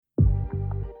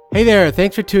Hey there,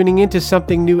 thanks for tuning in to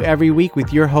Something New Every Week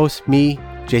with your host, me,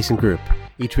 Jason Group.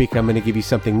 Each week I'm going to give you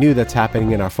something new that's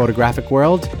happening in our photographic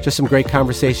world, just some great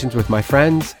conversations with my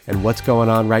friends, and what's going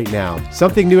on right now.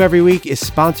 Something New Every Week is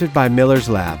sponsored by Miller's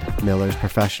Lab. Miller's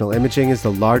Professional Imaging is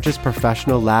the largest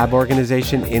professional lab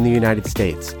organization in the United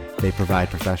States. They provide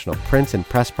professional prints and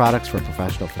press products for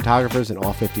professional photographers in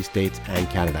all 50 states and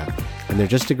Canada. And they're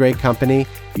just a great company.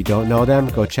 If you don't know them,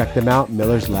 go check them out,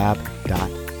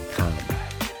 millerslab.com.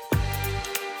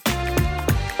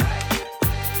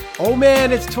 Oh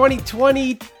man, it's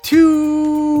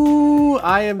 2022!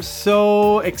 I am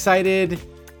so excited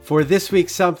for this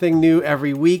week's Something New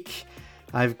Every Week.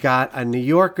 I've got a New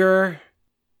Yorker.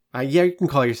 Yeah, you can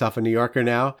call yourself a New Yorker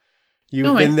now.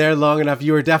 You've been there long enough.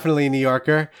 You are definitely a New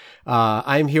Yorker.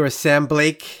 I'm here with Samm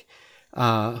Blake,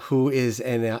 who is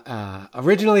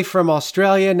originally from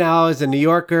Australia, now is a New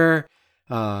Yorker.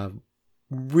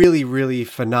 Really, really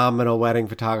phenomenal wedding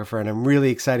photographer, and I'm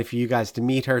really excited for you guys to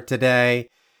meet her today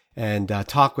and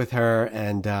talk with her.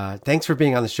 And thanks for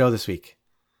being on the show this week.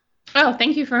 Oh,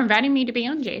 thank you for inviting me to be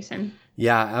on, Jason.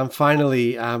 Yeah, I'm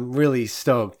really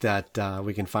stoked that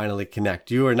we can finally connect.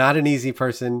 You are not an easy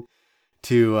person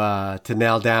to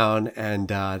nail down, and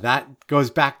that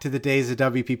goes back to the days of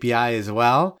WPPI as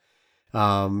well.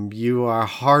 You are a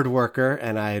hard worker,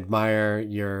 and I admire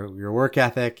your work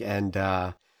ethic and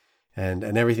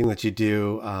everything that you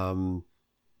do.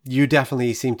 You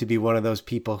definitely seem to be one of those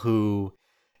people who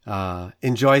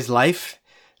enjoys life,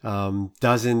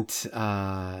 doesn't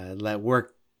let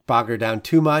work bog her down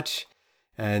too much,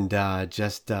 and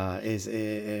is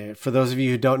for those of you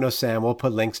who don't know Samm, we'll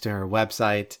put links to her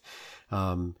website.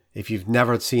 If you've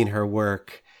never seen her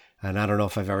work, and I don't know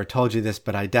if I've ever told you this,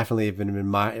 but I definitely have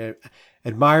been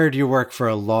admired your work for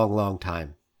a long, long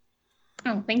time.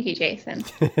 Oh, thank you, Jason.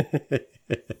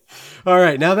 All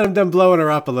right, now that I'm done blowing her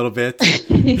up a little bit,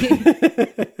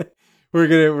 we're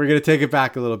gonna take it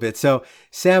back a little bit. So,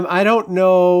 Samm, I don't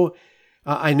know.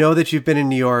 I know that you've been in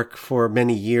New York for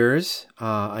many years.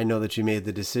 I know that you made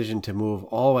the decision to move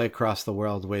all the way across the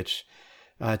world, which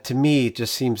to me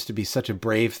just seems to be such a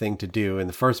brave thing to do in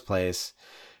the first place.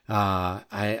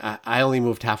 I only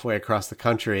moved halfway across the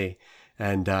country,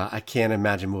 and I can't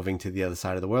imagine moving to the other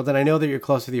side of the world. And I know that you're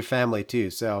close with your family too.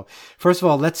 So first of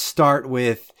all, let's start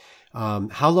with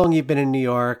how long you've been in New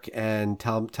York, and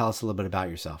tell us a little bit about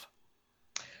yourself.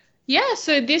 Yeah,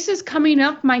 so this is coming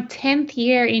up my 10th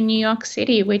year in New York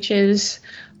City, which is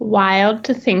wild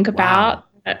to think about.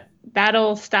 Wow. That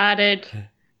all started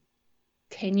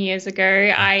 10 years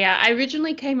ago. I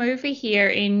originally came over here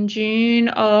in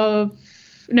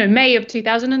May of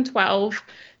 2012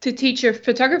 to teach a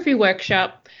photography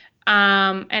workshop,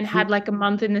 and had like a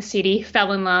month in the city,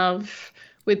 fell in love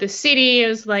with the city. I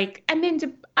was like, I'm meant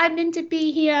to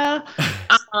be here.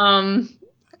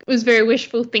 Was very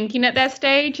wishful thinking at that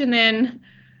stage. And then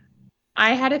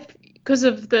because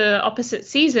of the opposite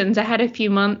seasons, I had a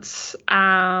few months where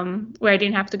I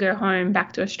didn't have to go home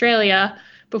back to Australia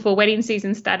before wedding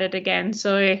season started again.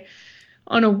 So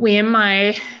on a whim,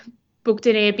 I booked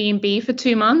an Airbnb for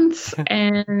 2 months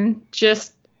and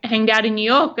just hanged out in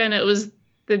New York. And it was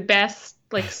the best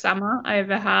summer I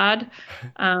ever had.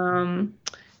 And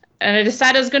I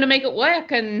decided I was going to make it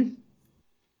work. And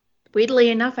weirdly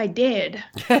enough, I did.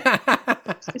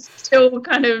 It's still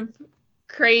kind of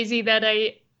crazy that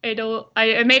I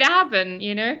made it happen,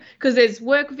 because there's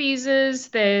work visas,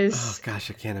 oh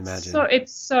gosh, I can't imagine. So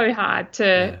it's so hard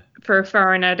for a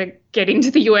foreigner to get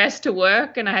into the US to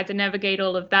work, and I had to navigate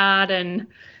all of that. And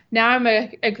now I'm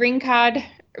a green card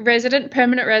resident,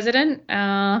 permanent resident,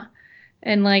 and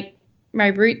my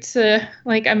roots are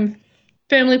I'm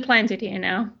firmly planted here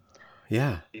now.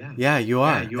 Yeah, you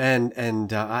are.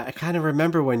 And I kind of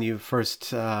remember when you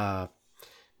first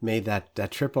made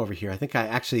that trip over here. I think I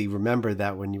actually remember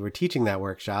that when you were teaching that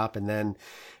workshop, and then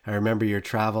I remember your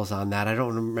travels on that. I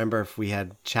don't remember if we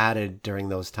had chatted during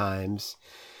those times,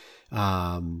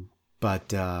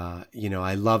 but I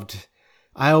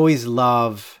always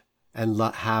love and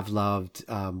have loved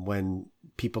when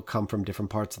people come from different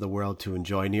parts of the world to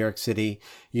enjoy New York City.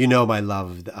 You know my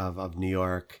love of New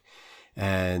York.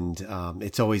 And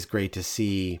it's always great to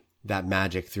see that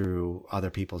magic through other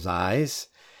people's eyes.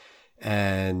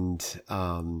 And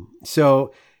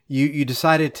so you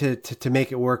decided to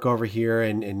make it work over here,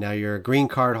 and now you're a green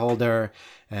card holder,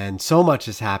 and so much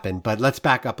has happened. But let's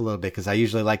back up a little bit, because I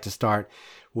usually like to start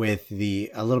with a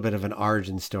little bit of an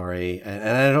origin story.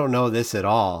 And I don't know this at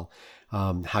all,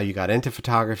 how you got into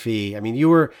photography. I mean, you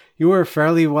were a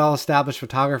fairly well-established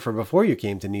photographer before you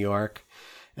came to New York,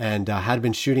 and had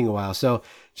been shooting a while. So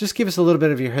just give us a little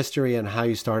bit of your history and how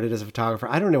you started as a photographer.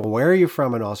 I don't know, where are you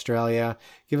from in Australia?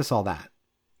 Give us all that.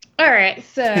 All right,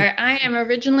 so I am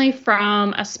originally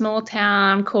from a small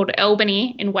town called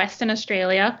Albany in Western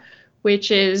Australia, which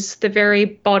is the very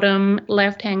bottom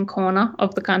left-hand corner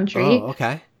of the country. Oh,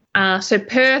 okay. So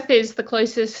Perth is the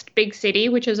closest big city,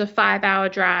 which is a 5-hour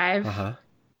drive. Uh-huh.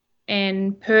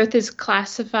 And Perth is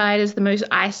classified as the most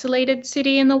isolated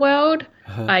city in the world,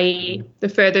 i.e. the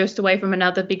furthest away from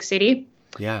another big city.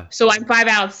 Yeah. So I'm 5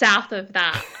 hours south of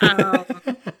that.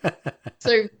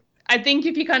 So I think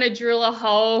if you kind of drill a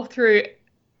hole through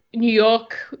New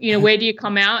York, where do you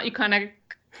come out? You kind of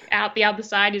out the other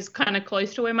side is kind of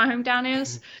close to where my hometown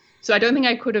is. So I don't think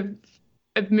I could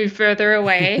have moved further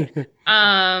away.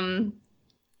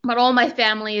 But all my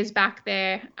family is back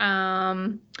there.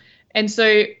 And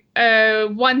so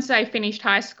once I finished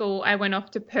high school, I went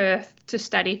off to Perth to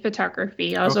study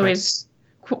photography. I was always,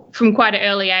 from quite an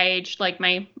early age, like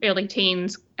my early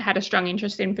teens, had a strong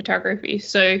interest in photography.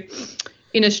 So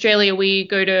in Australia, we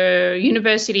go to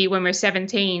university when we're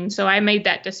 17. So I made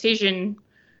that decision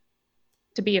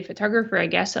to be a photographer, I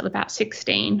guess, at about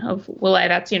 16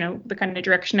 that's, the kind of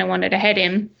direction I wanted to head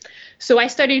in. So I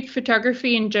studied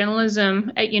photography and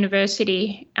journalism at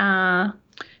university, and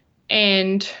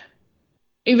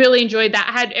I really enjoyed that.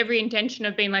 I had every intention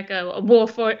of being like a war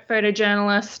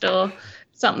photojournalist or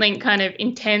something kind of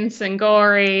intense and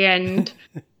gory. And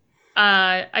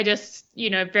I just,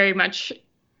 very much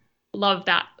love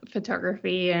that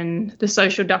photography and the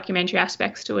social documentary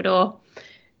aspects to it all.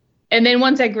 And then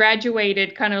once I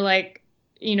graduated, kind of like,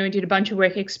 did a bunch of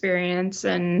work experience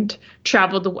and I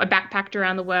backpacked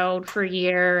around the world for a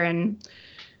year and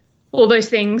all those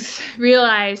things,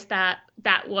 realized that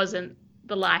wasn't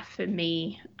the life for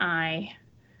me. I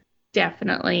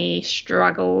definitely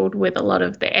struggled with a lot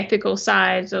of the ethical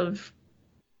sides of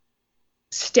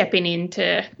stepping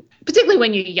into, particularly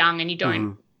when you're young and you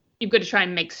don't, you've got to try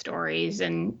and make stories.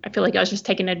 And I feel like I was just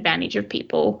taking advantage of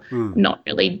people, not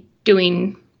really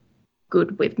doing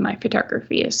good with my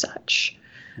photography as such.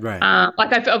 Right.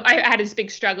 Like I had this big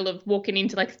struggle of walking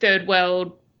into like third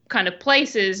world kind of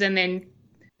places, and then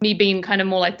me being kind of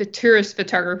more like the tourist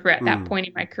photographer at that point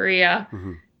in my career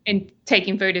and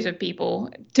taking photos of people.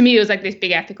 To me, it was like this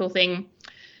big ethical thing.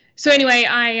 So anyway,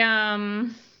 I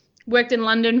worked in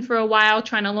London for a while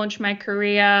trying to launch my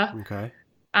career. Okay.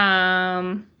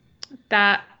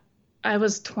 That I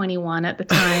was 21 at the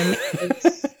time. It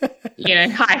was,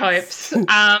 high hopes.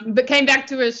 But came back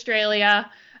to Australia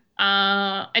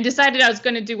and decided I was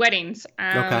going to do weddings.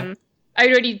 I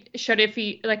already shot a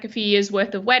few years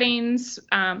worth of weddings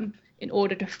in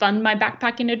order to fund my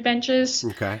backpacking adventures.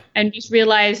 Okay. And just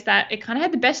realized that it kind of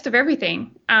had the best of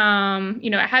everything.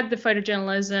 It had the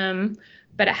photojournalism,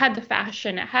 but it had the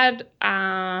fashion. It had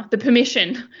the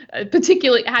permission.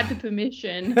 Particularly, it had the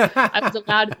permission. I was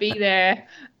allowed to be there.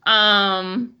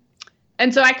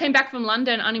 And so I came back from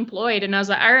London unemployed, and I was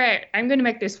like, all right, I'm going to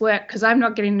make this work because I'm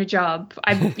not getting a job.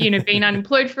 I've, been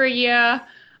unemployed for a year.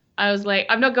 I was like,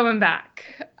 I'm not going back.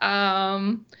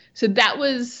 So that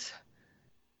was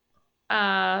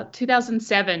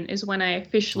 2007 is when I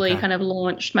officially kind of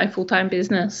launched my full-time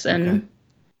business, and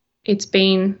it's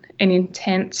been an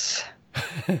intense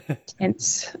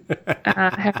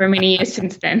however many years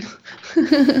since then.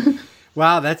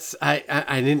 Wow,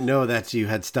 I didn't know that you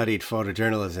had studied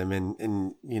photojournalism,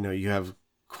 and you have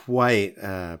quite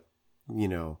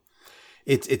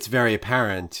it's very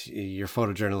apparent your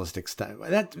photojournalistic style.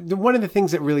 That one of the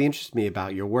things that really interests me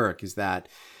about your work is that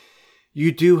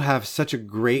you do have such a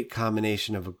great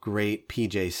combination of a great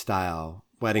PJ style,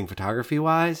 wedding photography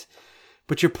wise,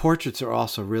 but your portraits are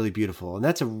also really beautiful, and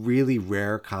that's a really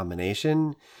rare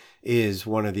combination. Is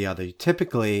one or the other.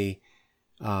 Typically,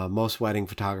 most wedding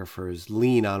photographers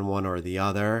lean on one or the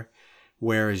other,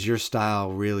 whereas your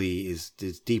style really is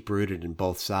deep rooted in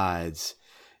both sides,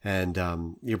 and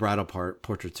your bridal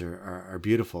portraits are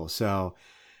beautiful. So,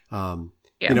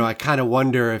 I kind of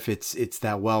wonder if it's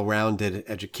that well-rounded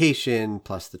education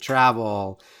plus the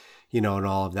travel, and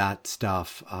all of that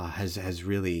stuff has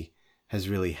really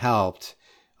helped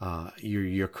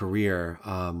your career.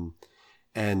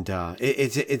 And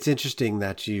it's interesting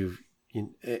that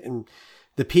and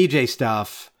the PJ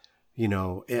stuff,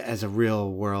 as a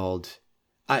real world,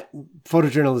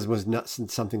 photojournalism was not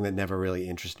something that never really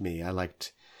interested me.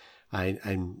 I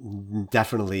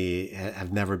definitely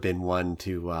have never been one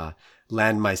to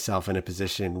land myself in a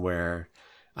position where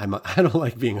I don't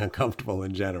like being uncomfortable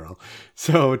in general.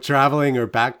 So traveling or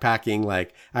backpacking,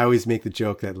 like I always make the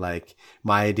joke that like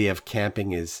my idea of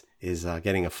camping is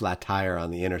getting a flat tire on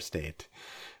the interstate.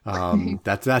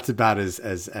 That's about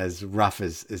as rough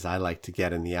as I like to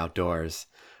get in the outdoors.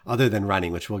 other than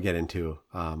running, which we'll get into.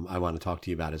 I want to talk to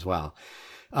you about as well.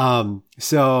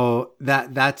 So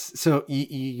so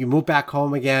you move back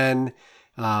home again.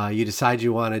 You decide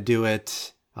you want to do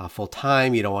it full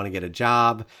time. You don't want to get a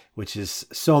job, which is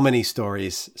so many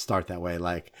stories start that way.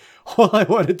 Like, all I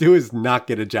want to do is not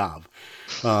get a job.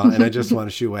 And I just want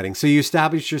to shoot weddings. So you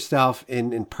established yourself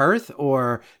in Perth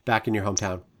or back in your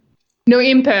hometown? No,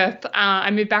 in Perth. I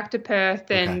moved back to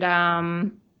Perth, and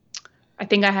I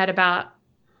think I had about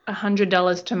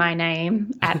 $100 to my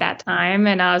name at that time.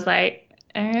 And I was like,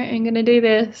 I'm going to do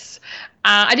this.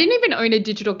 I didn't even own a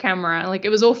digital camera. Like, it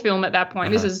was all film at that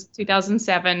point. This is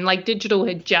 2007. Like, digital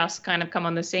had just kind of come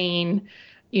on the scene,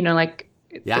 in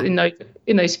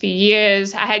those few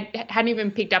years. I hadn't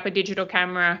even picked up a digital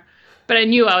camera, but I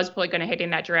knew I was probably going to head in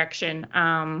that direction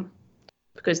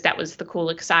because that was the cool,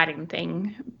 exciting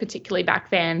thing, particularly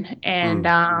back then.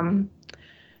 And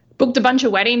booked a bunch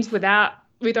of weddings with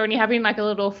only having like a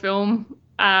little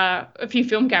a few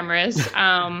film cameras.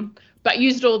 But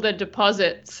used all the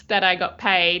deposits that I got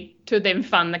paid to then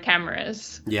fund the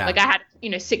cameras. Yeah. Like, I had,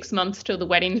 6 months till the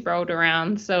weddings rolled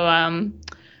around. So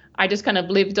I just kind of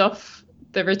lived off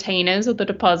the retainers of the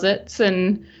deposits.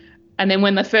 And then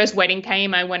when the first wedding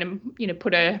came, I went and,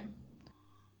 can't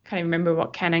even remember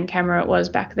what Canon camera it was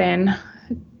back then,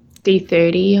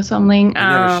 D30 or something.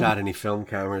 I never shot any film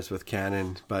cameras with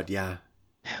Canon, but yeah.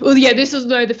 Well, yeah, this was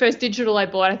the first digital I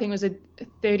bought. I think it was a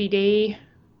 30D.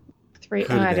 Could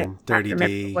have been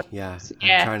 30D, yeah.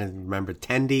 I'm trying to remember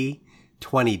 10D,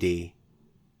 20D,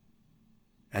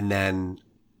 and then,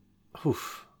 I don't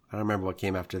remember what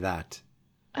came after that.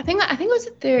 I think it was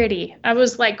a 30. I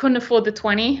was like, couldn't afford the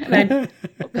 20, and then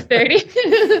the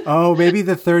 30. Oh, maybe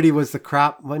the 30 was the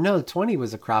crop. Well, no, the 20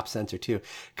 was a crop sensor too.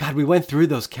 God, we went through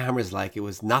those cameras like it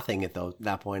was nothing at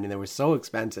that point, and they were so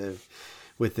expensive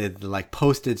with the like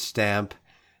postage stamp.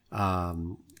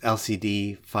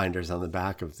 LCD finders on the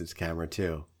back of this camera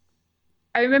too.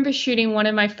 I remember shooting one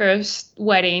of my first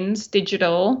weddings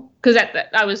digital, because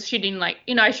I was shooting like,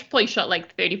 I probably shot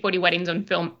like 30, 40 weddings on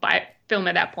film at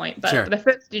that point. But for the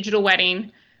first digital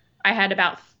wedding, I had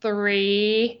about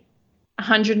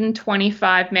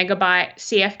 325 megabyte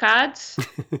CF cards.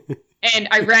 And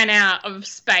I ran out of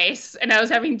space, and I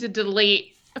was having to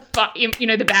delete,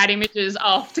 the bad images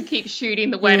off to keep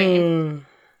shooting the wedding.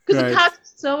 Because the cards were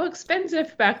so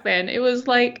expensive back then. It was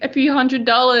like a few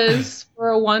 $100s for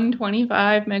a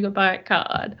 125 megabyte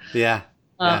card. Yeah.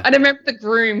 I remember the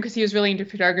groom, because he was really into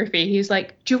photography. He was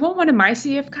like, "Do you want one of my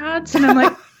CF cards?" And I'm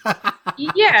like,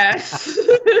 "Yes."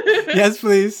 Yes,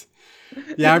 please.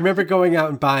 Yeah, I remember going out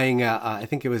and buying, I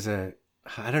think it was I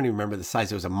don't even remember the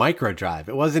size. It was a micro drive.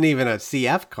 It wasn't even a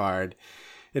CF card.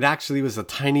 It actually was a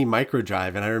tiny micro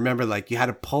drive. And I remember like you had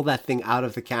to pull that thing out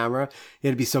of the camera. You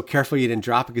had to be so careful you didn't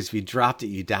drop it, because if you dropped it,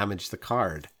 you damaged the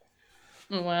card.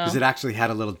 Oh, wow. Because it actually had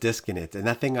a little disc in it. And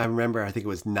that thing, I remember, I think it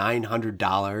was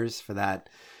 $900 for that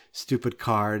stupid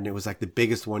card. And it was like the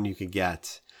biggest one you could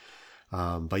get.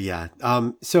 But yeah.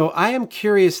 So I am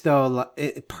curious though,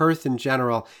 Perth in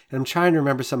general, and I'm trying to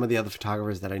remember some of the other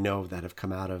photographers that I know that have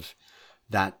come out of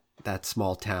that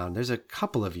small town. There's a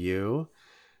couple of you.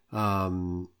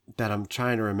 That I'm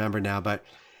trying to remember now, but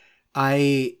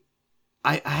I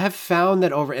have found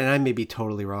that and I may be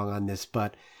totally wrong on this,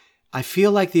 but I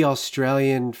feel like the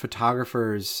Australian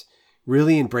photographers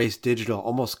really embraced digital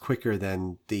almost quicker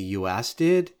than the US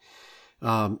did,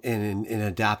 in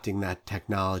adapting that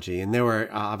technology. And there were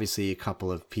obviously a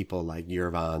couple of people like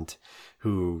Yervant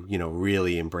who,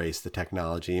 really embraced the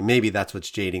technology. And maybe that's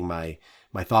what's jading my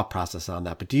thought process on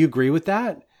that. But do you agree with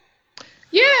that?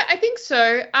 Yeah, I think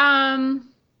so. I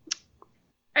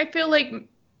feel like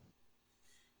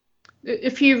a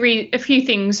few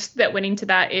things that went into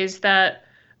that is that,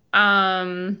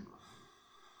 we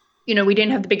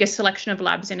didn't have the biggest selection of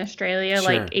labs in Australia. Sure.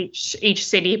 Like each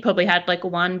city probably had like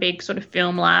one big sort of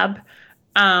film lab,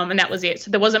 and that was it.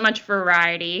 So there wasn't much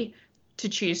variety to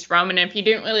choose from. And if you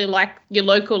didn't really like your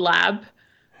local lab,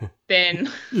 then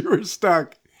you were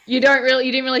stuck. You didn't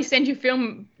really send your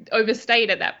film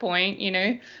overstate at that point,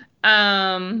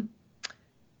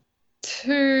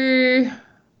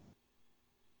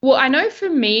 I know for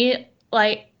me,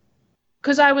 like,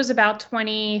 because I was about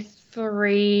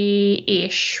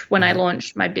 23-ish when I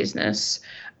launched my business,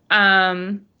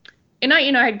 and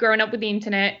I had grown up with the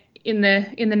internet in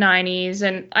the 90s,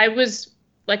 and I was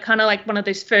like kind of like one of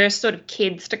those first sort of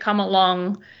kids to come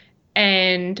along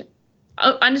and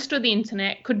understood the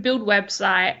internet, could build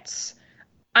websites,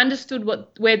 understood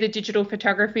where the digital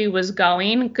photography was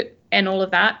going and all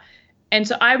of that. And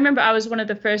so I remember I was one of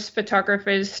the first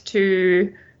photographers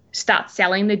to start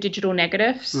selling the digital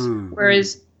negatives,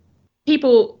 whereas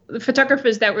the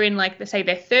photographers that were in like, say,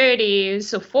 their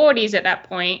 30s or 40s at that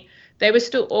point, they were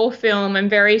still all film and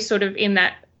very sort of in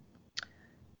that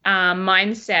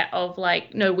mindset of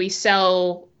like, no, we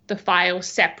sell the file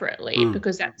separately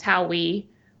because that's how we,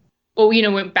 or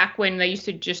went back when they used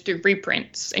to just do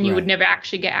reprints and you would never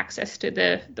actually get access to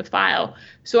the file.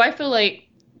 So I feel like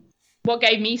what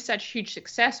gave me such huge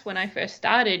success when I first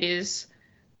started is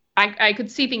I could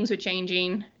see things were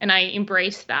changing and I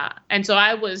embraced that. And so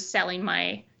I was selling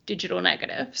my digital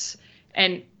negatives,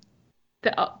 and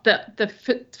the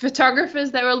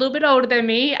photographers that were a little bit older than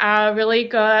me really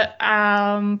got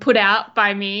put out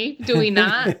by me doing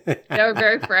that. They were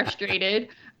very frustrated.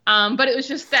 But it was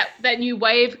just that new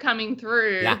wave coming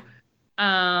through. Yeah.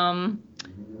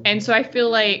 And so I feel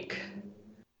like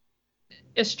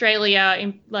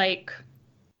Australia,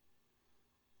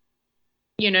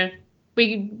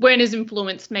 we weren't as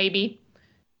influenced maybe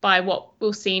by what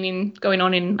we're seeing going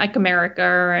on in like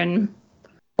America and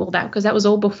all that, because that was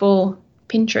all before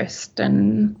Pinterest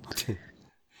and,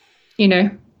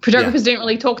 photographers didn't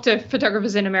really talk to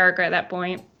photographers in America at that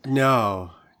point.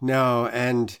 No.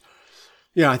 And,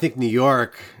 I think New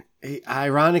York,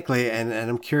 ironically, and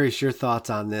I'm curious your thoughts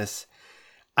on this.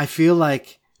 I feel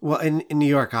like, well, in New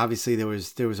York, obviously there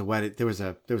was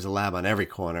a lab on every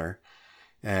corner.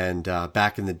 And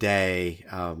back in the day,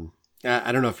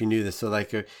 I don't know if you knew this. So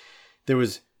there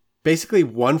was basically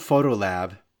one photo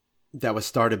lab that was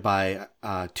started by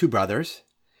two brothers,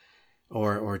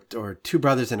 or two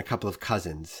brothers and a couple of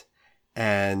cousins,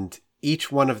 and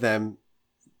each one of them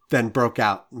then broke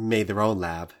out, made their own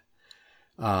lab,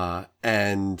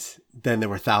 and then there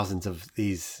were thousands of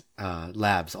these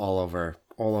labs all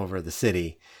over the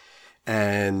city,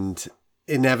 and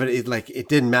inevitably, like, it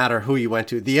didn't matter who you went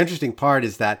to. The interesting part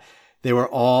is that they were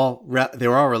all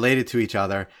related to each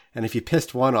other, and if you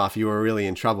pissed one off, you were really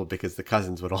in trouble because the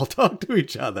cousins would all talk to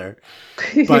each other.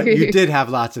 But you did have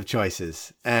lots of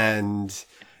choices, and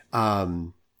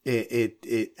and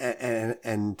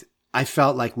I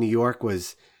felt like New York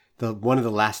was one of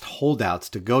the last holdouts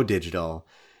to go digital.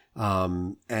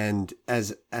 And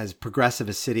as progressive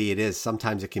a city it is,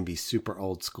 sometimes it can be super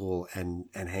old school and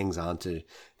hangs on to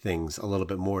things a little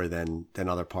bit more than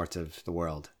other parts of the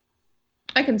world.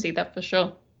 I can see that for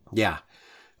sure. Yeah.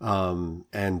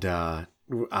 And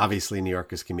obviously New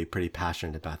Yorkers can be pretty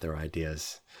passionate about their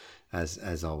ideas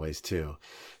as always too.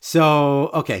 So,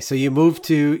 okay. So you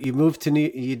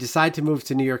decide to move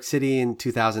to New York City in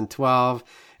 2012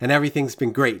 and everything's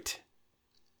been great.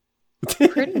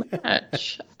 Pretty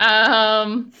much.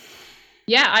 I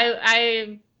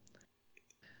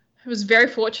was very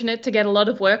fortunate to get a lot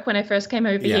of work when I first came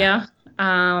over here.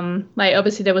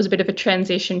 Obviously there was a bit of a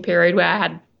transition period where I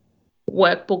had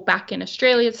work booked back in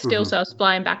Australia still, so I was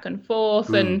flying back and forth,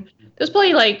 and there's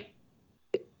probably like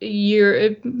a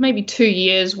year, maybe 2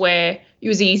 years, where it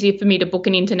was easier for me to book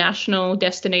an international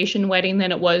destination wedding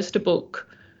than it was to book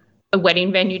a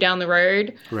wedding venue down the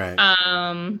road. Right.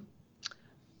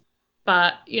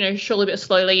 But, surely but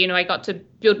slowly, I got to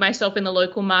build myself in the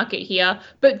local market here.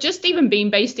 But just even being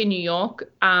based in New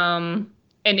York, and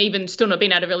even still not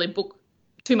being able to really book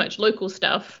too much local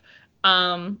stuff,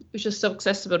 it was just so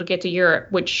accessible to get to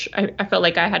Europe, which I felt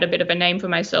like I had a bit of a name for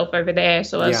myself over there.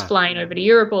 So I was flying over to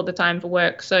Europe all the time for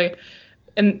work. So,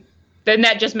 and then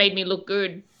that just made me look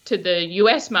good to the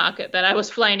US market that I was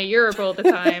flying to Europe all the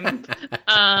time.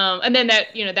 And then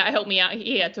that helped me out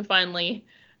here to finally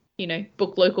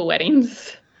book local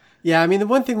weddings. Yeah, I mean, the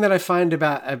one thing that I find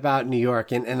about New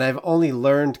York, and I've only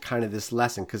learned kind of this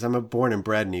lesson because I'm a born and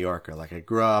bred New Yorker. Like, I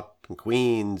grew up in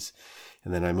Queens,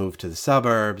 and then I moved to the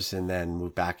suburbs, and then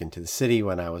moved back into the city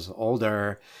when I was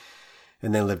older,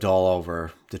 and then lived all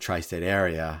over the tri-state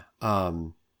area. I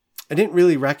didn't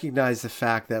really recognize the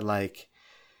fact that, like,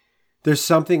 there's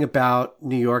something about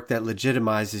New York that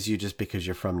legitimizes you just because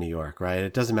you're from New York, right?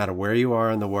 It doesn't matter where you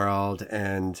are in the world,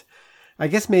 and I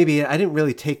guess maybe I didn't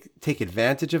really take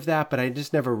advantage of that, but I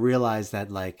just never realized that,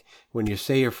 like, when you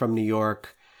say you're from New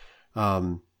York,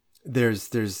 there's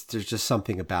just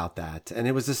something about that. And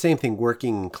it was the same thing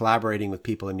working and collaborating with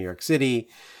people in New York City.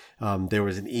 There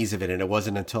was an ease of it. And it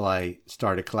wasn't until I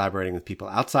started collaborating with people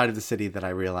outside of the city that I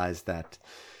realized that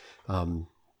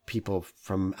people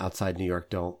from outside New York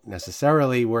don't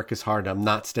necessarily work as hard. I'm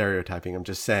not stereotyping. I'm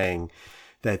just saying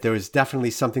that there was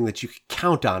definitely something that you could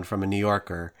count on from a New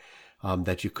Yorker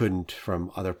that you couldn't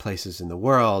from other places in the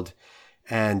world.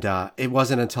 And it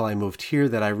wasn't until I moved here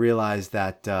that I realized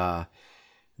that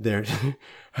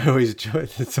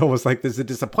it's almost like there's a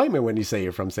disappointment when you say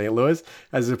you're from St. Louis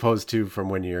as opposed to from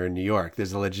when you're in New York.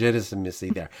 There's a legitimacy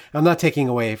there. I'm not taking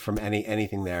away from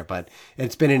anything there, but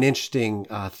it's been an interesting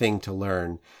thing to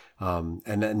learn And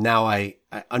then now I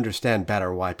understand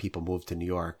better why people move to New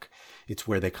York. It's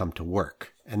where they come to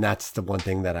work. And that's the one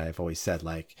thing that I've always said,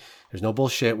 like, there's no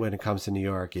bullshit when it comes to New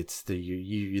York. It's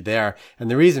you're there. And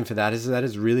the reason for that is that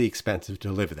it's really expensive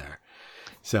to live there.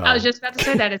 So I was just about to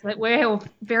say that. It's like, we're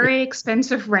very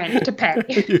expensive rent to pay.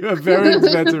 You have very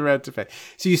expensive rent to pay.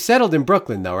 So you settled in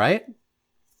Brooklyn though, right?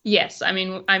 Yes, I'm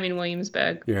in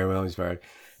Williamsburg. You're in Williamsburg.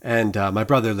 And my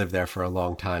brother lived there for a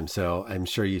long time. So I'm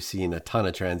sure you've seen a ton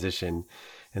of transition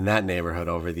in that neighborhood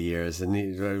over the years.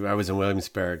 And I was in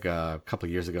Williamsburg a couple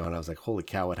of years ago, and I was like, holy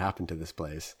cow, what happened to this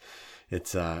place?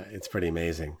 It's pretty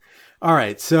amazing. All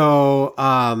right. So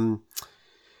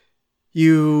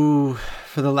you,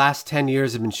 for the last 10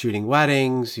 years, have been shooting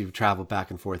weddings. You've traveled back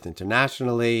and forth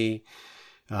internationally.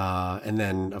 And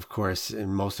then, of course,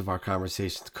 in most of our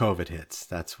conversations, COVID hits.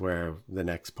 That's where the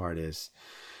next part is.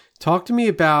 Talk to me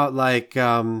about, like,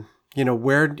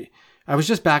 where... I was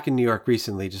just back in New York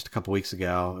recently, just a couple weeks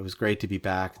ago. It was great to be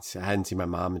back. I hadn't seen my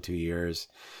mom in 2 years.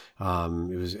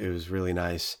 It was really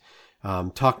nice.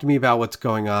 Talk to me about what's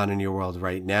going on in your world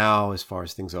right now as far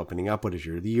as things opening up. What does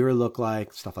your year look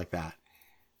like? Stuff like that.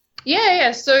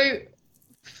 Yeah. So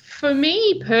for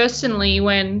me personally,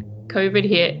 when COVID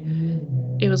hit,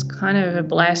 it was kind of a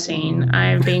blessing.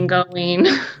 I've been going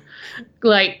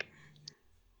like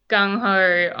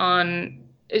gung-ho on,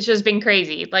 it's just been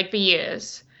crazy, like for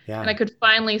years. Yeah. And I could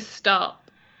finally stop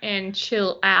and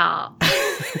chill out.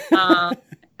 I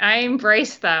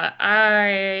embraced that.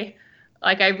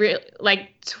 Was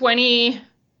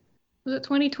it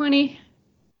 2020?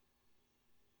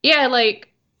 Yeah,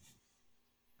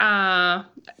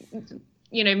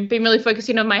 been really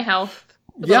focusing on my health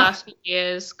for the last few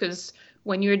years, because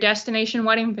when you're a destination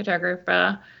wedding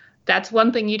photographer, that's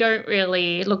one thing you don't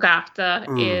really look after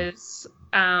is,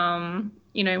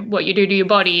 what you do to your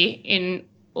body in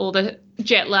all the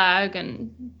jet lag and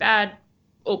bad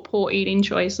or poor eating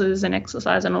choices and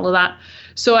exercise and all of that.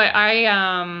 So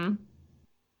I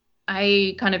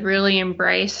kind of really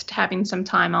embraced having some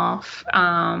time off.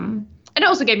 It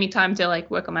also gave me time to like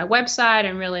work on my website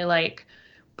and really like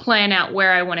plan out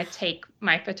where I want to take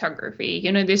my photography.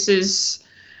 This is,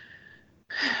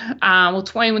 when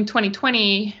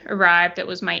 2020 arrived, it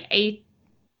was my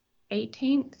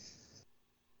 17th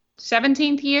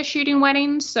year shooting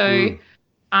weddings. So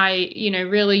I,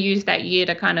 really used that year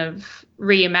to kind of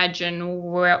reimagine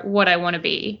what I want to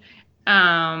be.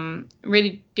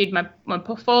 Really did my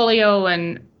portfolio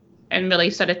and really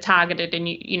sort of targeted in,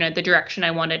 the direction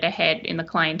I wanted to head in the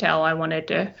clientele I wanted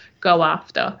to go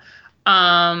after.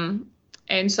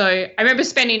 And so I remember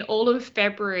spending all of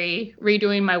February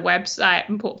redoing my website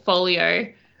and portfolio,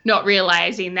 not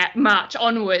realizing that March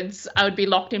onwards I would be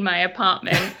locked in my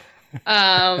apartment.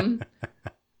 And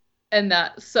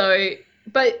that, so,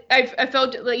 but I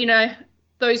felt like,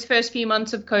 those first few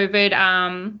months of COVID,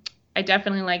 I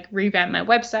definitely like revamped my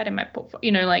website and my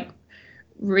portfolio,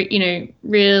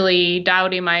 really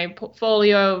dialed in my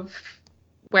portfolio of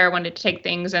where I wanted to take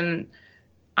things. And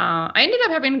I ended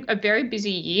up having a very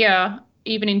busy year,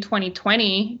 even in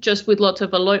 2020, just with lots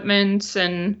of elopements.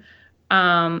 And,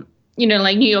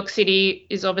 like New York City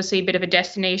is obviously a bit of a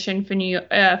destination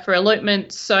for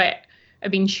elopements. So I've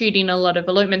been shooting a lot of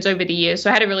elopements over the years. So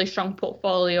I had a really strong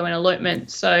portfolio in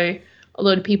elopements. So a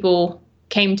lot of people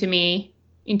came to me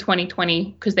in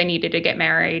 2020 because they needed to get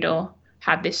married or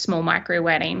have this small micro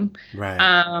wedding.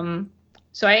 Right.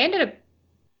 So I ended up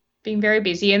being very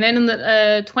busy. And then in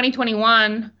the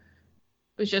 2021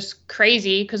 was just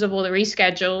crazy because of all the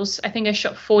reschedules. I think I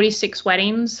shot 46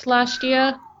 weddings last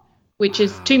year, which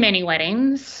is too many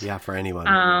weddings. Yeah, for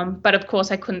anyone. But of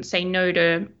course I couldn't say no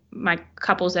to my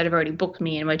couples that have already booked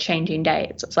me and were changing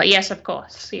dates. It's like, yes, of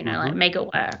course, like make it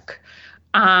work.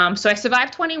 So I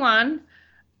survived 21.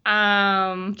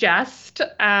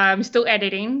 Still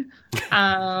editing.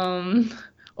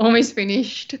 Almost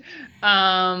finished.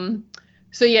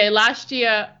 So yeah, last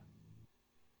year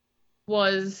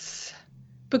was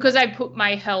because I put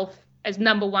my health as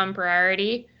number one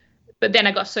priority, but then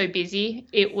I got so busy.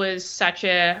 It was such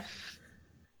a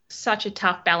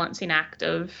tough balancing act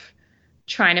of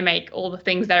trying to make all the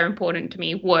things that are important to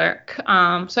me work.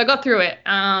 So I got through it.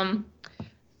 And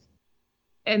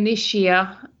this year,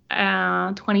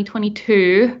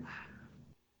 2022,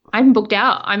 I'm booked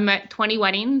out. I'm at 20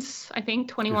 weddings, I think,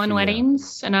 21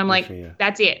 weddings. And I'm like,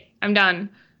 that's it. I'm done.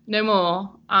 No more.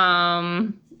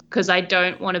 Because I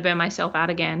don't want to burn myself out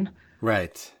again.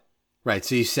 Right.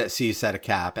 So you set a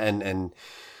cap. And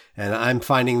I'm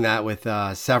finding that with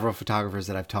several photographers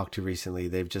that I've talked to recently,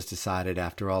 they've just decided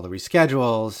after all the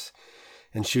reschedules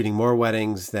and shooting more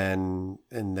weddings than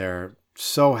in their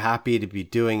so happy to be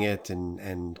doing it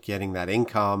and getting that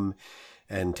income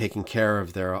and taking care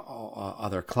of their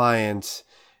other clients.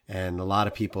 And a lot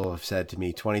of people have said to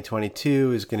me,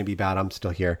 2022 is going to be about, I'm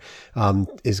still here,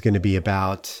 is going to be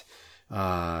about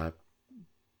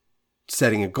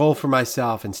setting a goal for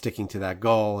myself and sticking to that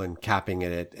goal and capping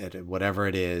it at whatever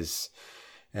it is.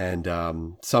 And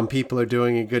some people are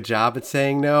doing a good job at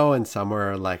saying no, and some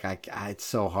are like, it's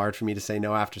so hard for me to say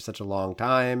no after such a long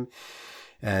time.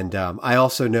 And I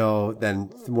also know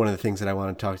then one of the things that I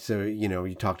want to talk to,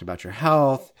 you talked about your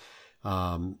health.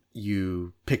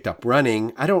 You picked up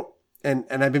running. And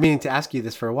I've been meaning to ask you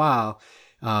this for a while.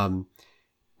 Have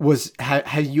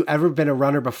you ever been a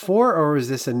runner before, or is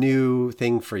this a new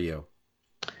thing for you?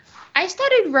 I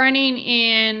started running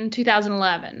in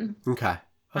 2011. Okay.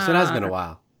 Oh, so it has been a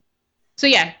while. So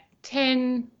yeah,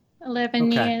 10,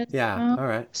 11 years. Yeah. All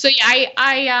right. So yeah,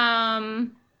 I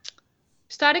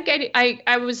started getting,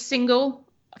 I was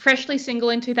freshly single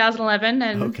in 2011,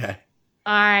 and okay.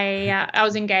 I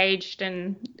was engaged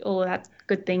and all that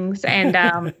good things. And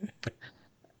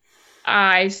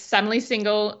I suddenly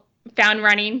found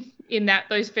running in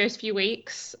those first few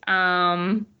weeks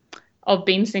of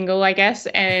being single, I guess.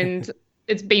 And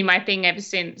it's been my thing ever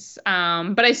since. But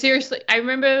I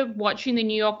remember watching the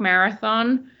New York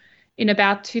Marathon in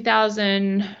about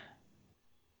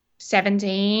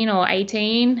 2017 or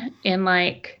 18, and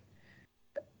I'm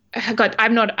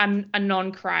a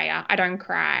non-crier. I don't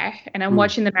cry. And I'm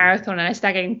watching the marathon and I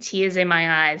start getting tears in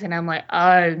my eyes, and I'm like,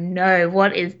 oh no,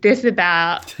 what is this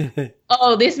about?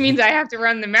 Oh, this means I have to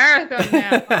run the marathon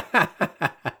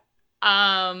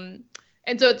now.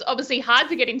 And so it's obviously hard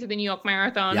to get into the New York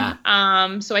Marathon.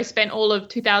 Yeah. So I spent all of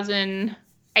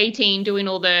 2018 doing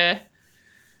all the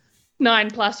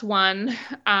 9+1,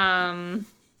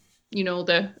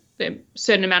 the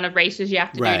certain amount of races you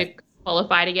have to do to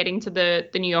qualify to get into the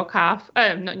New York half.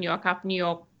 Not New York half, New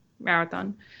York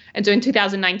Marathon. And so in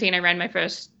 2019, I ran my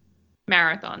first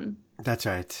marathon. That's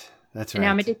right. And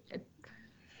now I'm addicted.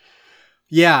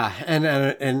 Yeah,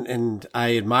 and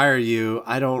I admire you.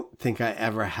 I don't think I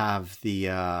ever have the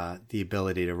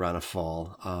ability to run a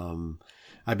full.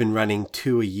 I've been running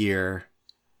 2 a year,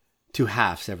 2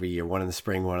 halves every year, one in the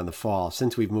spring, one in the fall,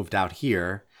 since we've moved out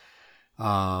here.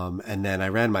 And then I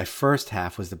ran my first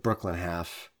half, was the Brooklyn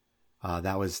half.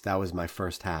 That was my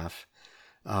first half.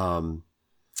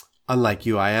 Unlike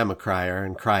you, I am a crier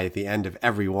and cry at the end of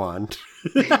every one.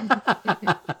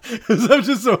 I'm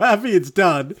just so happy it's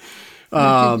done.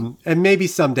 And maybe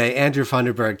someday Andrew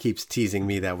Funderburg keeps teasing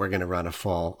me that we're going to run a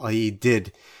full. He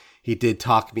did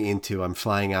talk me into, I'm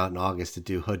flying out in August to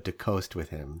do Hood to Coast with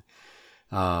him.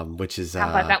 Which is, how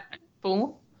about that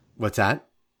full? What's that?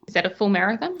 Is that a full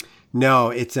marathon? No,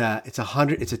 it's a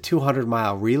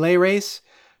 200-mile relay race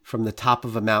from the top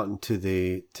of a mountain to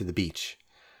the beach.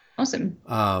 Awesome.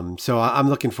 So I'm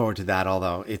looking forward to that,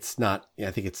 although it's not,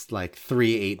 I think it's like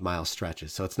 3 8-mile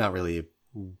stretches. So it's not really a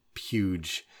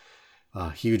huge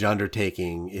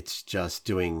undertaking. It's just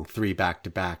doing 3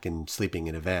 back-to-back and sleeping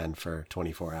in a van for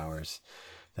 24 hours.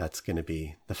 That's going to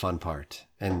be the fun part.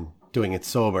 And doing it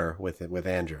sober with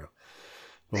Andrew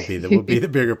will be the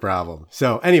bigger problem.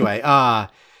 So anyway,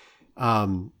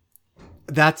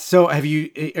 that's so. Are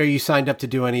you signed up to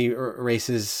do any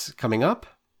races coming up?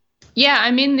 Yeah,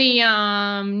 I'm in the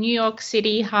New York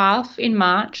City half in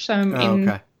March, so I'm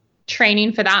in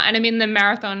training for that, and I'm in the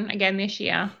marathon again this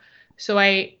year. So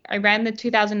I ran the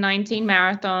 2019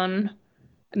 marathon,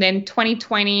 and then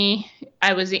 2020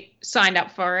 I was signed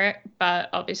up for it, but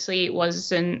obviously it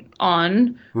wasn't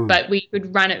on. But we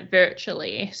could run it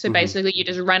virtually. So basically, you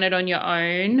just run it on your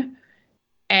own,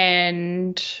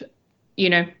 and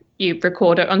you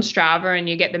record it on Strava, and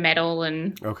you get the medal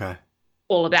and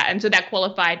all of that. And so that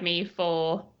qualified me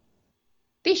for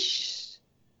this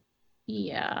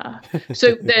year.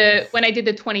 So when I did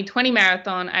the 2020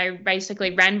 marathon, I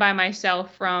basically ran by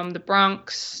myself from the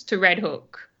Bronx to Red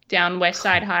Hook, down West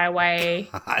Side Highway,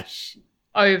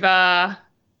 over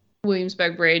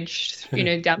Williamsburg Bridge,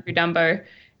 down through Dumbo.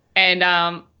 And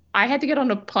I had to get on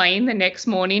a plane the next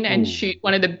morning and shoot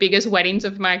one of the biggest weddings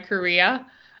of my career.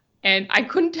 And I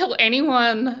couldn't tell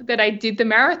anyone that I did the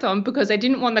marathon because I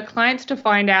didn't want the clients to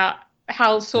find out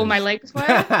how sore my legs were.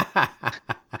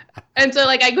 And so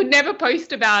I could never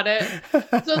post about it.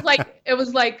 So it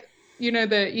was like,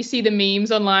 you see the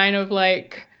memes online of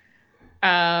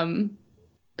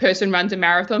person runs a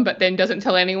marathon but then doesn't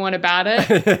tell anyone about it.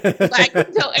 I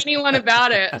couldn't tell anyone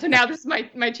about it. So now this is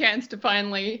my chance to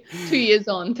finally, 2 years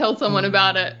on, tell someone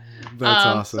about it. That's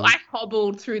awesome. So I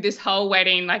hobbled through this whole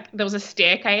wedding. There was a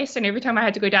staircase, and every time I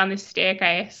had to go down this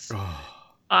staircase,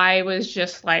 I was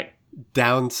just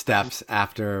down steps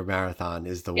after a marathon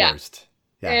is the worst.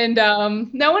 Yeah. And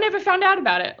no one ever found out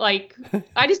about it. Like,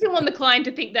 I just didn't want the client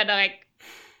to think that like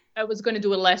I was going to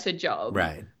do a lesser job.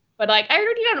 Right. But like I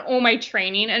already done all my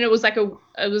training, and it was like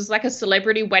a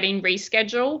celebrity wedding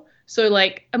reschedule. So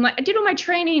like I'm like, I did all my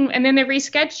training and then they're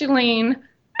rescheduling.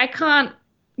 I can't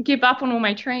give up on all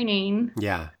my training.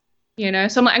 Yeah. You know,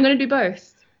 so I'm going to do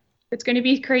both. It's going to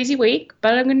be a crazy week,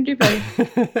 but I'm going to do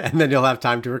both. And then you'll have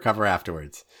time to recover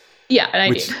afterwards. Yeah, and I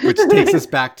did. Which takes us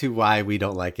back to why we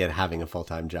don't like it having a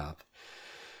full-time job.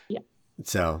 Yeah.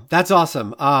 So that's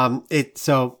awesome.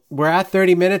 So we're at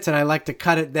 30 minutes and I like to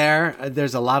cut it there.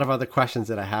 There's a lot of other questions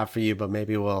that I have for you, but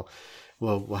maybe we'll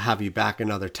have you back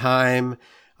another time.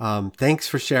 Thanks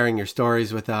for sharing your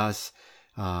stories with us.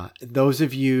 Those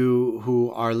of you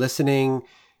who are listening,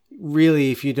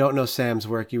 really, if you don't know Samm's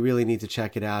work, you really need to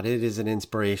check it out. It is an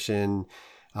inspiration.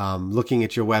 Looking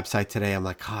at your website today, I'm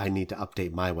like, I need to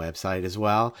update my website as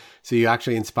well. So you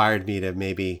actually inspired me to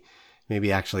maybe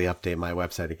actually update my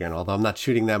website again, although I'm not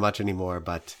shooting that much anymore,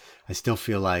 but I still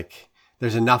feel like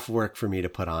there's enough work for me to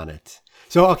put on it.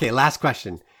 So, okay, last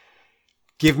question.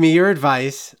 Give me your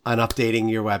advice on updating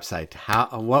your website.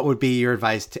 What would be your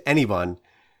advice to anyone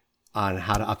on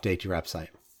how to update your website?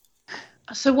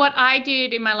 So what I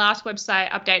did in my last website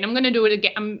update, and I'm going to do it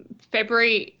again.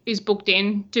 February is booked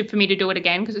in for me to do it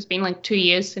again because it's been like 2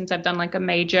 years since I've done like a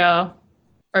major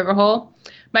overhaul.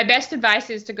 My best advice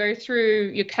is to go through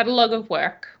your catalog of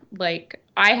work. Like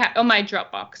I have on my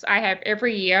Dropbox, I have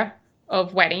every year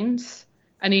of weddings,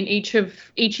 and in each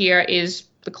year is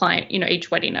the client, each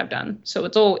wedding I've done.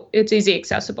 So it's easy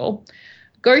accessible.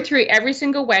 Go through every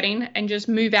single wedding and just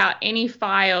move out any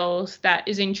files that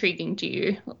is intriguing to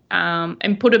you,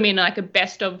 and put them in like a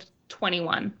best of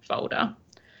 21 folder.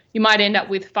 You might end up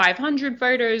with 500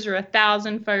 photos or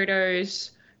 1,000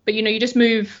 photos, but you just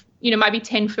move, might be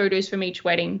 10 photos from each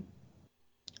wedding.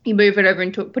 You move it over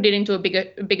put it into a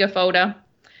bigger folder,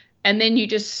 and then you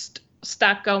just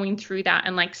start going through that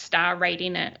and like star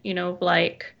rating it,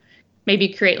 like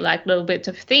maybe create like little bits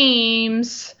of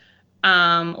themes.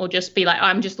 Or just be like,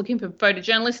 I'm just looking for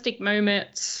photojournalistic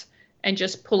moments, and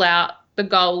just pull out the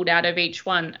gold out of each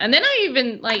one. And then I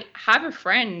even like have a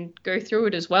friend go through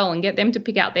it as well and get them to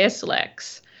pick out their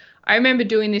selects. I remember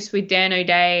doing this with Dan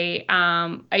O'Day.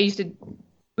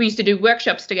 We used to do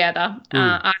workshops together,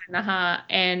 Art and Aha,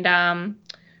 and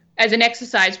as an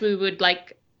exercise, we would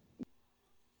like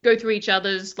go through each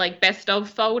other's like best of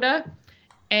folder,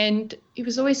 and it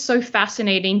was always so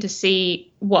fascinating to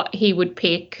see what he would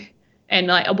pick and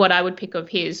like what I would pick of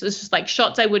his. It's just like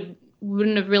shots I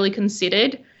wouldn't have really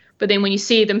considered, but then when you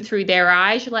see them through their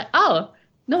eyes, you're like, oh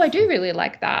no, I do really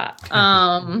like that.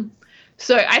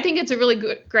 So I think it's a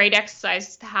really great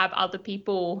exercise to have other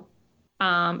people,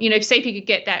 say if you could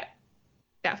get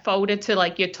that folder to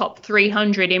like your top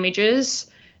 300 images,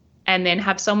 and then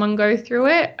have someone go through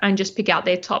it and just pick out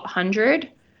their top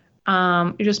 100.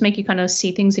 It just make you kind of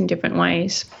see things in different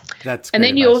ways. That's great. And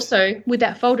then you also, with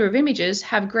that folder of images,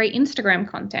 have great Instagram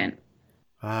content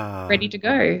ready to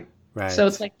go. Right. So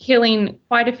it's like killing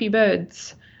quite a few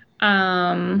birds,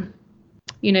 by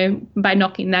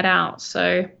knocking that out.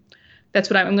 So that's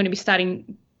what I'm going to be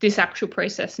starting this actual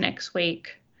process next week,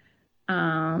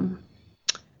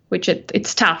 which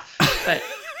it's tough, but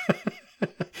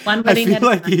one I wedding feel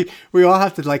like we all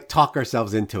have to like talk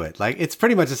ourselves into it. Like it's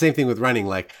pretty much the same thing with running.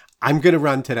 Like I'm going to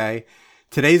run today.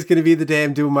 Today's going to be the day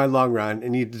I'm doing my long run,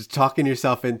 and you're just talking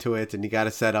yourself into it, and you got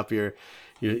to set up you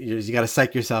got to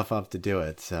psych yourself up to do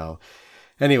it. So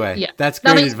anyway, that's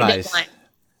great advice.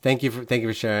 Thank you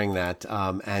for sharing that.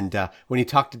 And when you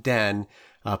talk to Dan,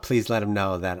 please let him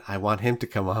know that I want him to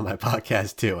come on my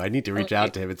podcast too. I need to reach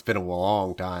out to him. It's been a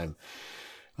long time.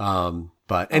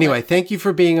 But anyway, thank you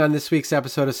for being on this week's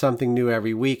episode of Something New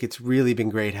Every Week. It's really been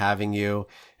great having you.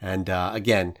 And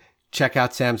again, check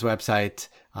out Samm's website.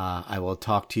 I will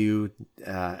talk to you,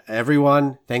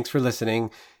 everyone. Thanks for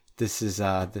listening. This is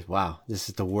this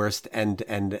is the worst end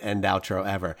outro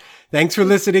ever. Thanks for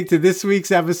listening to this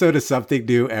week's episode of Something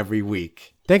New Every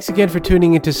Week. Thanks again for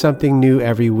tuning into Something New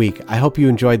Every Week. I hope you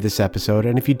enjoyed this episode.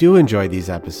 And if you do enjoy these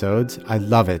episodes, I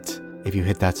love it if you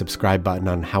hit that subscribe button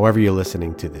on however you're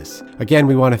listening to this. Again,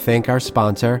 we want to thank our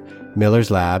sponsor,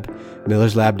 Miller's Lab,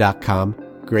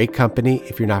 millerslab.com. Great company.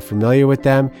 If you're not familiar with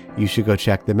them, you should go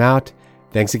check them out.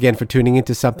 Thanks again for tuning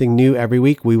into Something New Every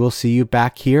Week. We will see you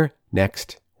back here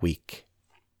next week.